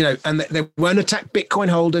they won't attack Bitcoin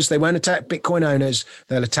holders. They won't attack Bitcoin owners.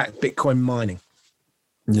 They'll attack Bitcoin mining.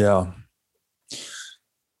 Yeah.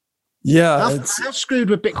 Yeah, How screwed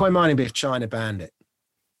would Bitcoin mining be if China banned it?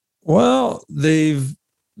 well, they've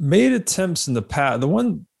made attempts in the past. The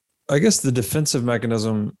one, I guess, the defensive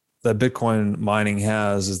mechanism that Bitcoin mining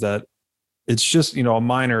has is that it's just, a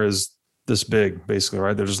miner is this big, basically,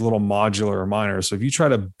 right? They're just little modular miners. So if you try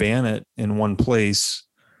to ban it in one place,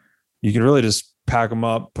 you can really just pack them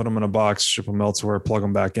up, put them in a box, ship them elsewhere, plug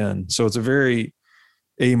them back in. So it's a very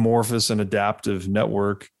amorphous and adaptive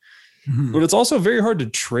network. Mm-hmm. But it's also very hard to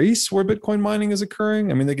trace where Bitcoin mining is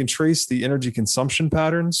occurring. I mean, they can trace the energy consumption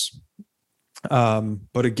patterns.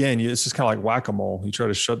 But again, it's just kind of like whack-a-mole. You try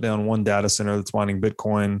to shut down one data center that's mining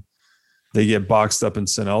Bitcoin, they get boxed up and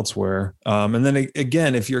sent elsewhere. And then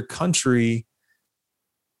again, if your country,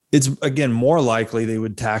 it's again more likely they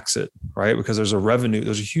would tax it, right? Because there's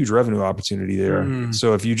a huge revenue opportunity there.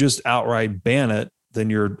 So if you just outright ban it, then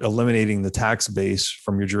you're eliminating the tax base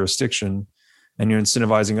from your jurisdiction and you're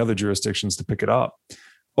incentivizing other jurisdictions to pick it up.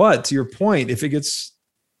 But to your point, if it gets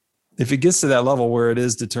to that level where it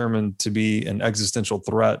is determined to be an existential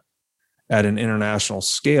threat at an international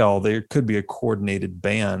scale, there could be a coordinated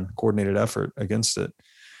effort against it.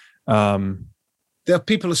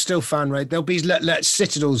 People are still found, right? There'll be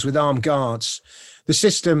citadels with armed guards. The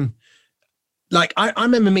system, like I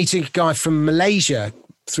remember meeting a guy from Malaysia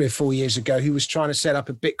 3 or 4 years ago who was trying to set up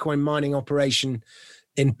a Bitcoin mining operation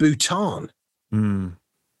in Bhutan. And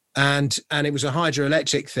it was a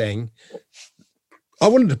hydroelectric thing. I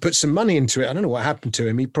wanted to put some money into it. I don't know what happened to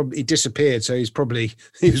him. He disappeared. So he was probably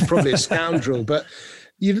a scoundrel. But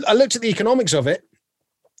I looked at the economics of it,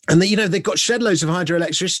 and they've got shed loads of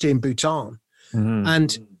hydroelectricity in Bhutan. Mm-hmm.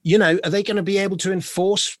 And are they going to be able to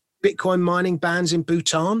enforce Bitcoin mining bans in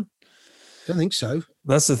Bhutan? I don't think so.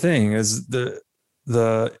 That's the thing, is the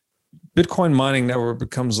Bitcoin mining network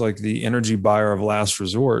becomes like the energy buyer of last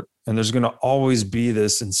resort. And there's going to always be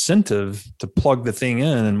this incentive to plug the thing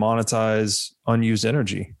in and monetize unused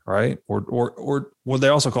energy, right? Or what they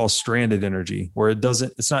also call stranded energy, where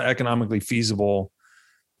it's not economically feasible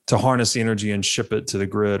to harness the energy and ship it to the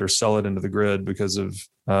grid or sell it into the grid because of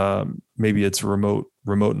maybe its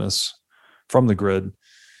remoteness from the grid.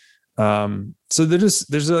 So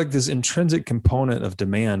there's like this intrinsic component of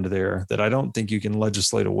demand there that I don't think you can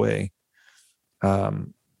legislate away.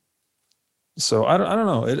 So I don't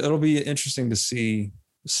know. It'll be interesting to see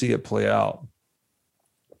it play out.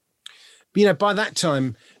 By that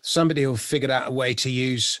time, somebody will figure out a way to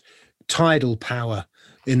use tidal power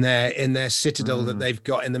in their citadel that they've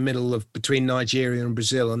got in the middle of between Nigeria and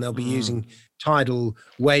Brazil, and they'll be using tidal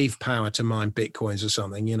wave power to mine Bitcoins or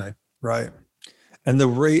something, Right. And the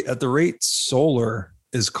rate solar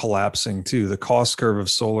is collapsing too. The cost curve of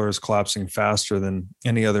solar is collapsing faster than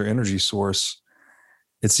any other energy source.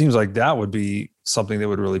 It seems like that would be something that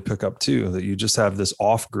would really pick up too, that you just have this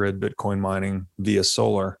off-grid Bitcoin mining via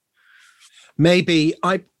solar. Maybe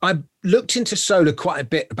I looked into solar quite a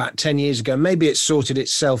bit about 10 years ago. Maybe it's sorted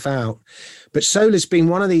itself out. But solar's been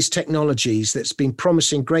one of these technologies that's been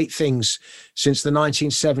promising great things since the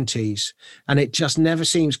 1970s. And it just never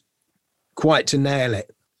seems quite to nail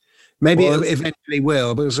it. Maybe it eventually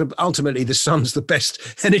will, because ultimately the sun's the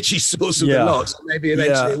best energy source of the lot. So maybe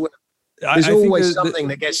eventually it will. There's always something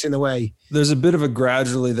that gets in the way. There's a bit of a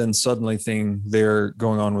gradually then suddenly thing there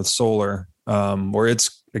going on with solar, where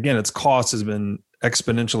its cost has been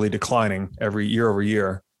exponentially declining every year over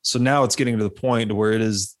year. So now it's getting to the point where it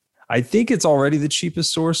is, I think it's already the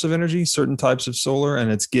cheapest source of energy, certain types of solar,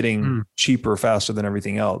 and it's getting cheaper faster than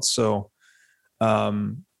everything else. So a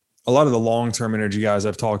lot of the long-term energy guys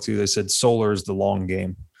I've talked to, they said solar is the long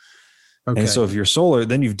game. Okay. And so if you're solar,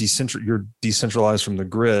 then you're decentralized from the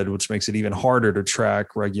grid, which makes it even harder to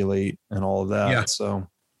track, regulate, and all of that. Yeah. So,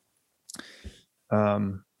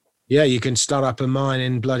 you can start up a mine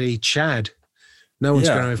in bloody Chad. No one's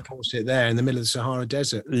going to enforce it there in the middle of the Sahara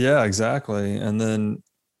Desert. Yeah, exactly. And then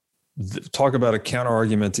talk about a counter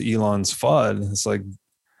argument to Elon's FUD. It's like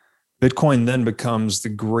Bitcoin then becomes the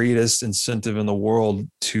greatest incentive in the world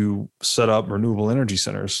to set up renewable energy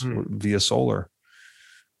centers via solar.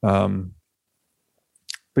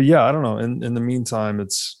 But yeah, I don't know. In the meantime,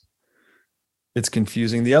 it's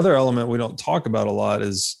confusing. The other element we don't talk about a lot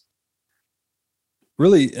is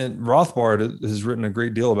really, and Rothbard has written a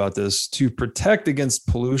great deal about this, to protect against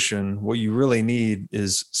pollution. What you really need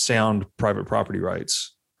is sound private property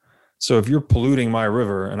rights. So if you're polluting my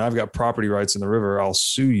river and I've got property rights in the river, I'll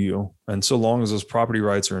sue you. And so long as those property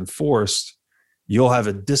rights are enforced, you'll have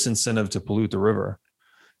a disincentive to pollute the river.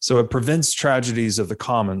 So it prevents tragedies of the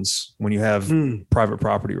commons when you have private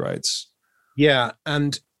property rights. Yeah.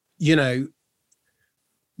 And, the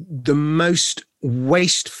most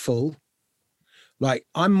wasteful, Like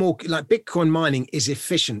I'm more like Bitcoin mining is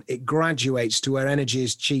efficient. It graduates to where energy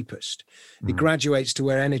is cheapest. It graduates to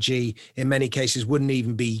where energy in many cases wouldn't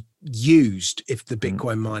even be used if the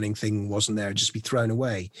Bitcoin mining thing wasn't there. It'd just be thrown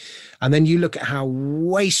away. And then you look at how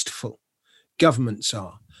wasteful governments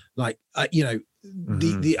are. Like, the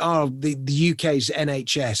UK's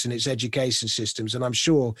NHS and its education systems, and I'm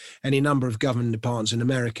sure any number of government departments in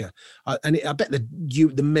America, and I bet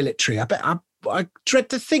the military. I dread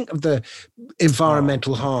to think of the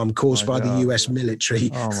environmental harm caused by the US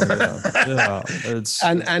military. Oh my God! Yeah, it's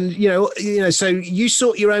and so you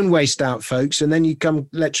sort your own waste out, folks, and then you come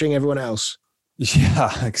lecturing everyone else.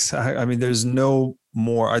 Yeah, exactly. I mean, there's no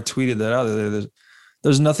more. I tweeted that out there.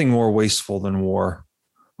 There's nothing more wasteful than war,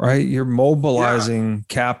 right? You're mobilizing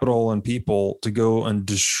capital and people to go and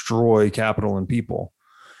destroy capital and people.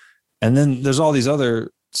 And then there's all these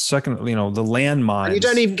other the landmines. And you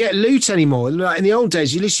don't even get loot anymore. Like in the old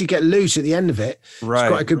days, at least you get loot at the end of it. Right. It's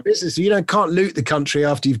quite a good business. You can't loot the country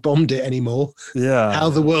after you've bombed it anymore. Yeah. How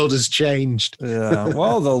the world has changed. Yeah.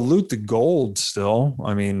 Well, they'll loot the gold still.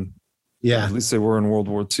 I mean, yeah. At least they were in World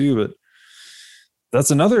War II, but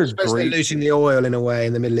that's another great. Looting the oil in a way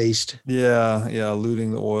in the Middle East. Yeah,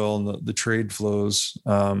 looting the oil and the trade flows.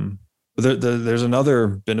 But there's another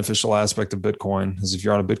beneficial aspect of Bitcoin is if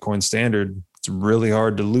you're on a Bitcoin standard, it's really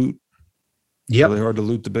hard to loot. Yeah, really hard to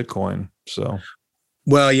loot the Bitcoin. So,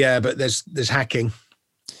 well, yeah, but there's hacking.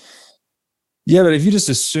 Yeah, but if you just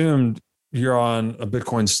assumed you're on a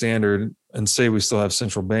Bitcoin standard and say we still have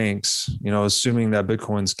central banks, assuming that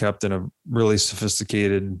Bitcoin's kept in a really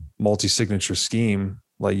sophisticated multi-signature scheme,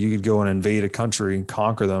 like you could go and invade a country and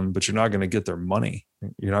conquer them, but you're not going to get their money.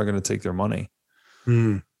 You're not going to take their money.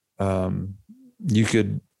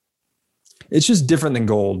 It's just different than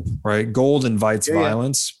gold, right? Gold invites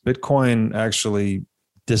violence. Bitcoin actually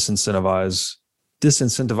disincentivizes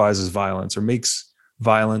violence or makes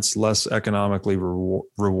violence less economically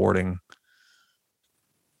rewarding.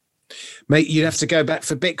 Mate, you'd have to go back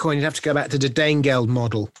for Bitcoin. You'd have to go back to the Danegeld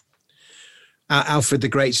model, Alfred the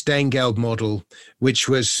Great's Danegeld model, which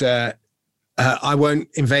was, I won't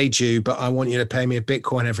invade you, but I want you to pay me a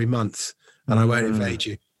Bitcoin every month, and I won't invade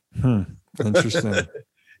you. Interesting. At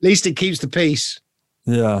least it keeps the peace.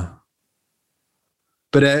 Yeah.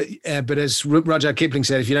 But as Rudyard Kipling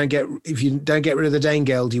said, if you don't get rid of the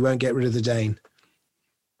Danegeld, you won't get rid of the Dane.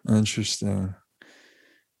 Interesting.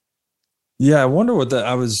 Yeah, I wonder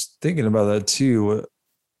I was thinking about that too,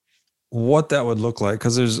 what that would look like.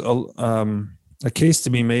 Because there's a case to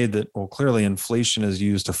be made that, well, clearly inflation is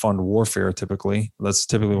used to fund warfare typically. That's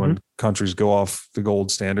typically when countries go off the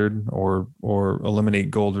gold standard or eliminate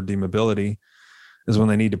gold redeemability, is when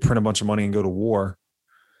they need to print a bunch of money and go to war.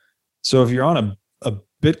 So if you're on a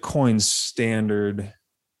Bitcoin standard,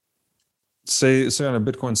 say on a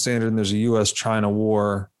Bitcoin standard and there's a US-China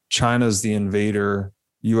war, China's the invader,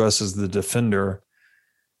 US is the defender,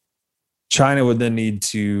 China would then need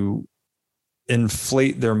to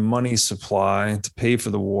inflate their money supply to pay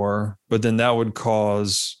for the war, but then that would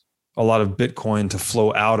cause a lot of Bitcoin to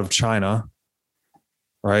flow out of China,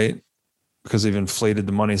 right? Because they've inflated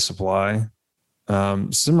the money supply.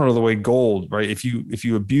 Similar to the way gold, right? If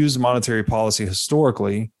you abuse monetary policy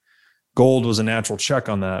historically, gold was a natural check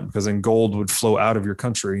on that, because then gold would flow out of your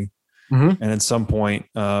country. And at some point,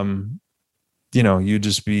 you'd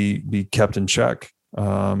just be kept in check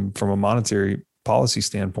from a monetary policy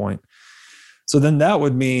standpoint. So then that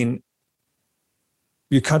would mean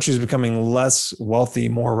your country is becoming less wealthy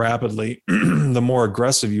more rapidly the more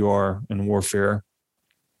aggressive you are in warfare.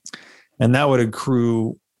 And that would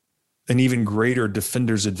accrue an even greater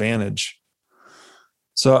defender's advantage.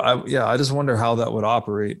 So I just wonder how that would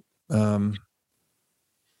operate. I'm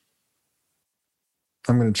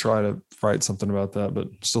going to try to write something about that, but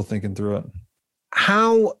still thinking through it.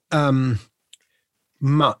 How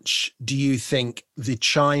much do you think the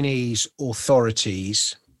Chinese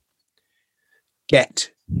authorities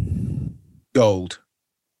get gold?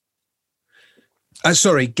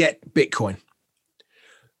 Get Bitcoin.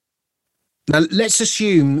 Now, let's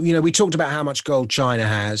assume, we talked about how much gold China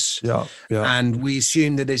has. Yeah. And we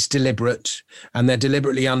assume that it's deliberate, and they're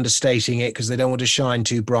deliberately understating it because they don't want to shine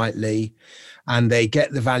too brightly, and they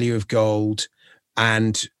get the value of gold,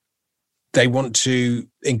 and they want to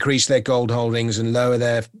increase their gold holdings and lower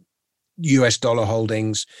their US dollar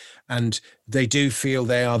holdings. And they do feel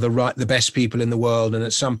they are the best people in the world. And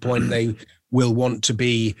at some point they will want to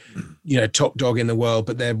be, top dog in the world,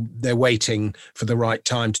 but they're waiting for the right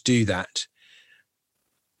time to do that.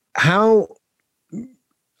 Do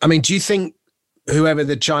you think whoever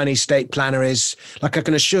the Chinese state planner is. Like, I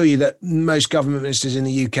can assure you that most government ministers in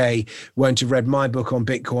the UK won't have read my book on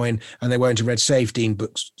Bitcoin, and they won't have read Safedine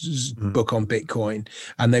book on Bitcoin,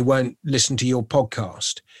 and they won't listen to your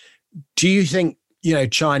podcast. Do you think,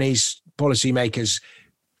 Chinese policymakers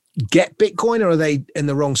get Bitcoin, or are they in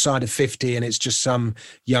the wrong side of 50 and it's just some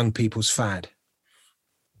young people's fad?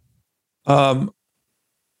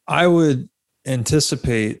 I would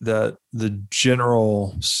anticipate that the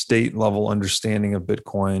general state level understanding of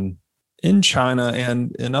Bitcoin in China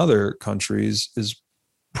and in other countries is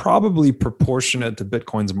probably proportionate to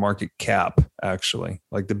Bitcoin's market cap, actually.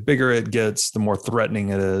 Like, the bigger it gets, the more threatening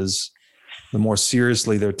it is, the more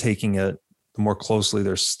seriously they're taking it, the more closely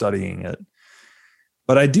they're studying it.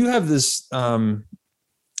 But I do have this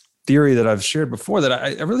theory that I've shared before, that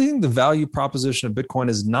I really think the value proposition of Bitcoin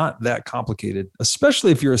is not that complicated,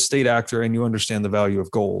 especially if you're a state actor and you understand the value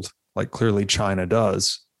of gold, like clearly China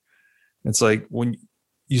does. It's like when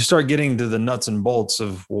you start getting to the nuts and bolts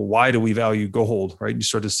of, well, why do we value gold, right? You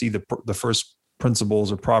start to see the first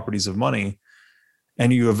principles or properties of money,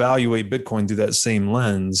 and you evaluate Bitcoin through that same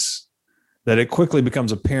lens, that it quickly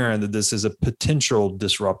becomes apparent that this is a potential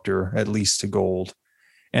disruptor, at least to gold.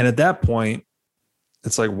 And at that point,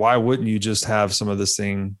 it's like, why wouldn't you just have some of this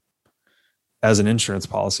thing as an insurance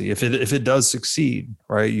policy? If it does succeed,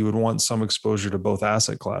 right, you would want some exposure to both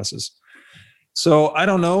asset classes. So I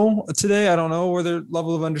don't know today. I don't know where their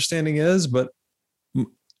level of understanding is, but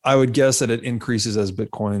I would guess that it increases as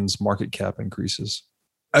Bitcoin's market cap increases.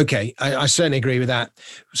 Okay, I certainly agree with that.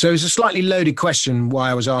 So it's a slightly loaded question why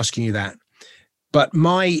I was asking you that. But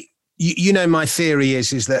my theory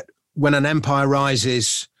is that when an empire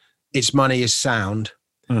rises, its money is sound,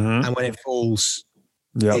 and when it falls,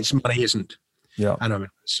 its money isn't. Yeah, and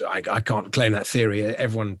I can't claim that theory.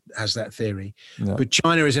 Everyone has that theory. Yeah. But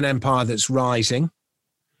China is an empire that's rising,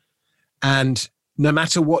 and no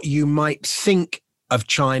matter what you might think of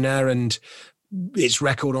China and its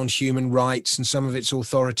record on human rights and some of its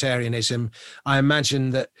authoritarianism, I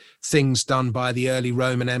imagine that things done by the early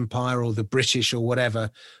Roman Empire or the British or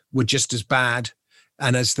whatever were just as bad.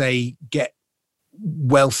 And as they get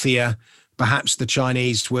wealthier, perhaps the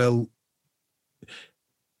Chinese will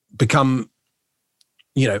become,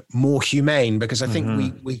 more humane, because I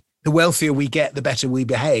think we the wealthier we get, the better we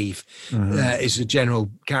behave, is a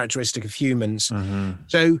general characteristic of humans.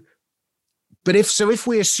 So, but if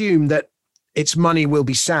we assume that its money will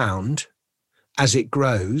be sound as it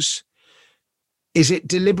grows, is it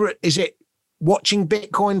deliberate? Is it watching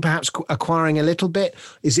Bitcoin, perhaps acquiring a little bit?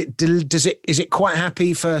 Is it quite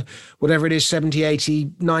happy for whatever it is, 70, 80,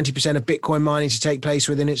 90% of Bitcoin mining to take place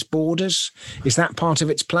within its borders? Is that part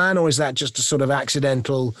of its plan, or is that just a sort of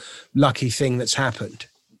accidental, lucky thing that's happened?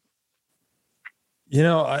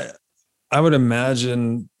 I would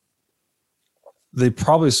imagine they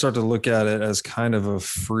probably start to look at it as kind of a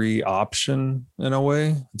free option in a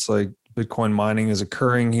way. It's like Bitcoin mining is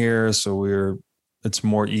occurring here, so it's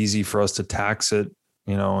more easy for us to tax it,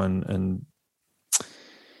 and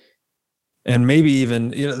maybe even,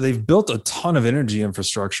 they've built a ton of energy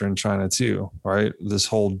infrastructure in China too, right? This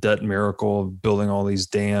whole debt miracle of building all these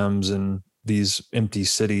dams and these empty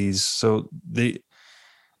cities. So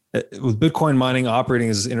with Bitcoin mining operating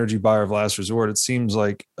as an energy buyer of last resort, it seems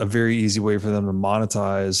like a very easy way for them to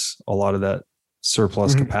monetize a lot of that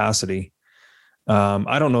surplus capacity.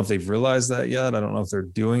 I don't know if they've realized that yet. I don't know if they're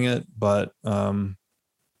doing it, but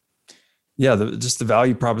just the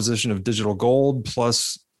value proposition of digital gold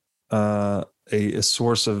plus a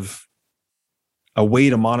source of a way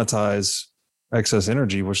to monetize excess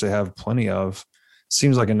energy, which they have plenty of,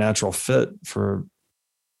 seems like a natural fit for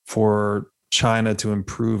China to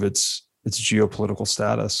improve its geopolitical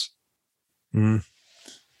status.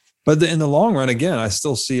 But in the long run, again, I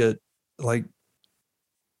still see it like,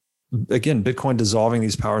 again, Bitcoin dissolving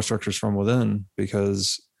these power structures from within,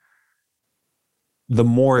 because the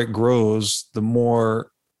more it grows, the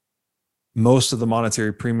more most of the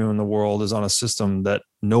monetary premium in the world is on a system that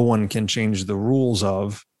no one can change the rules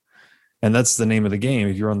of. And that's the name of the game.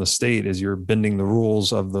 If you're on the state, is you're bending the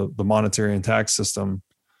rules of the monetary and tax system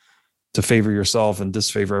to favor yourself and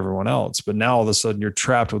disfavor everyone else. But now all of a sudden you're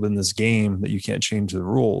trapped within this game that you can't change the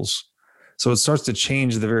rules. So it starts to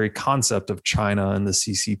change the very concept of China and the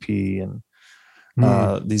CCP and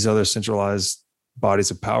these other centralized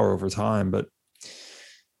bodies of power over time. But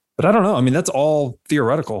I don't know. I mean, that's all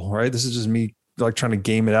theoretical, right? This is just me like trying to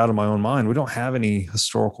game it out of my own mind. We don't have any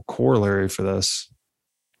historical corollary for this.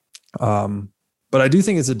 But I do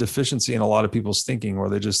think it's a deficiency in a lot of people's thinking, where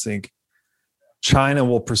they just think China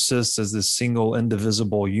will persist as this single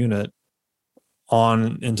indivisible unit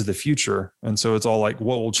on into the future. And so it's all like,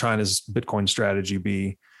 what will China's Bitcoin strategy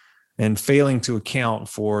be? And failing to account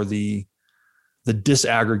for the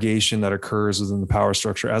disaggregation that occurs within the power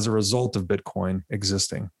structure as a result of Bitcoin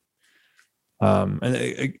existing.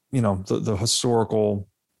 The historical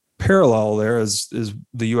parallel there is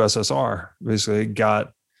the USSR. Basically,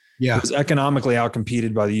 it was economically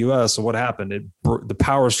outcompeted by the US. So what happened? The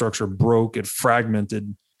power structure broke, it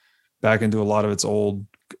fragmented back into a lot of its old,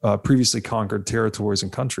 previously conquered territories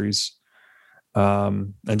and countries,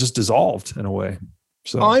 and just dissolved in a way.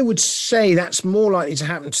 So I would say that's more likely to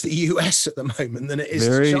happen to the US at the moment than it is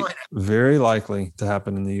to China. Very likely to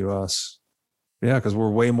happen in the US. Yeah, because we're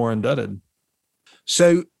way more indebted.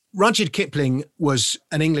 So Rudyard Kipling was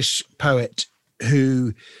an English poet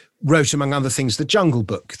who wrote, among other things, The Jungle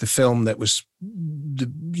Book, the film that was,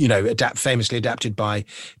 famously adapted by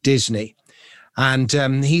Disney. And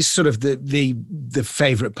he's sort of the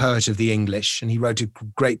favorite poet of the English. And he wrote a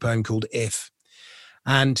great poem called If.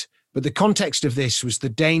 But the context of this was the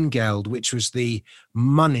Danegeld, which was the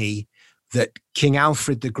money that King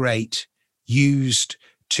Alfred the Great used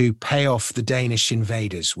to pay off the Danish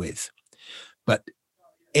invaders with. But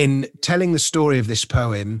in telling the story of this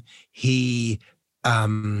poem, it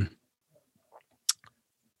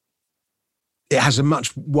has a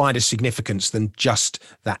much wider significance than just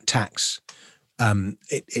that tax.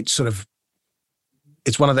 It's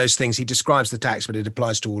one of those things. He describes the tax, but it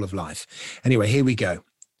applies to all of life. Anyway, here we go.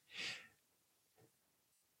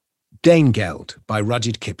 Danegeld by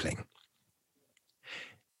Rudyard Kipling.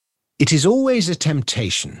 It is always a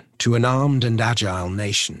temptation to an armed and agile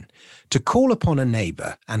nation to call upon a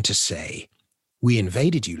neighbour and to say, "We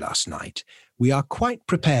invaded you last night. We are quite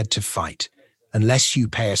prepared to fight, unless you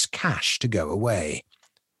pay us cash to go away."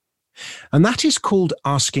 And that is called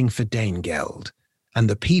asking for Danegeld, and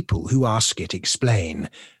the people who ask it explain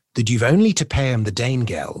that you've only to pay them the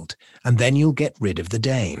Danegeld, and then you'll get rid of the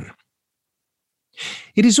Dane.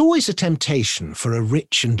 It is always a temptation for a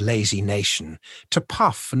rich and lazy nation to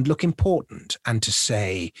puff and look important and to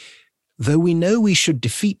say, "Though we know we should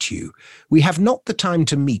defeat you, we have not the time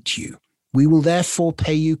to meet you. We will therefore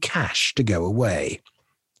pay you cash to go away."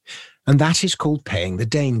 And that is called paying the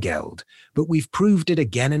Danegeld. But we've proved it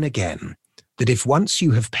again and again, that if once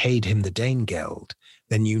you have paid him the Danegeld,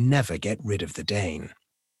 then you never get rid of the Dane.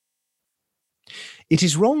 It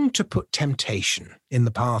is wrong to put temptation in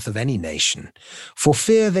the path of any nation, for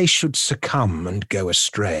fear they should succumb and go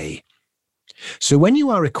astray. So when you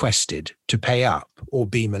are requested to pay up or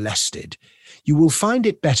be molested, you will find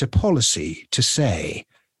it better policy to say,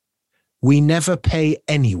 "We never pay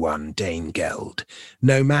anyone Danegeld,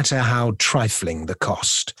 no matter how trifling the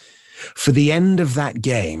cost. For the end of that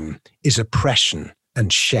game is oppression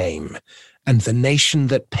and shame, and the nation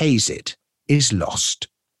that pays it is lost."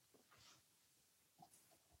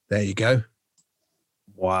 There you go.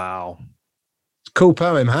 Wow. Cool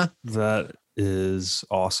poem, huh? That is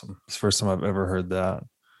awesome. It's the first time I've ever heard that.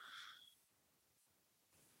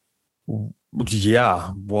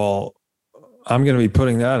 Yeah. Well, I'm going to be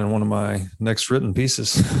putting that in one of my next written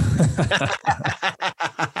pieces.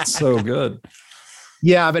 So good.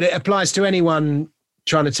 Yeah, but it applies to anyone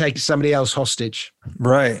trying to take somebody else hostage.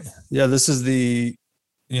 Right. Yeah. This is the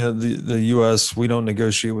U.S. we don't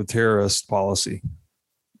negotiate with terrorists policy.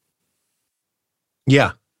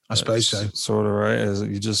 Yeah, I suppose so. Sort of, right? Is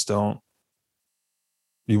you just don't.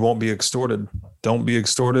 You won't be extorted. Don't be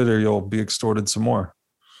extorted, or you'll be extorted some more.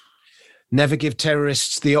 Never give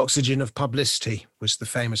terrorists the oxygen of publicity was the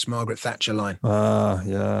famous Margaret Thatcher line.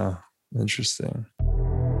 Yeah. Interesting.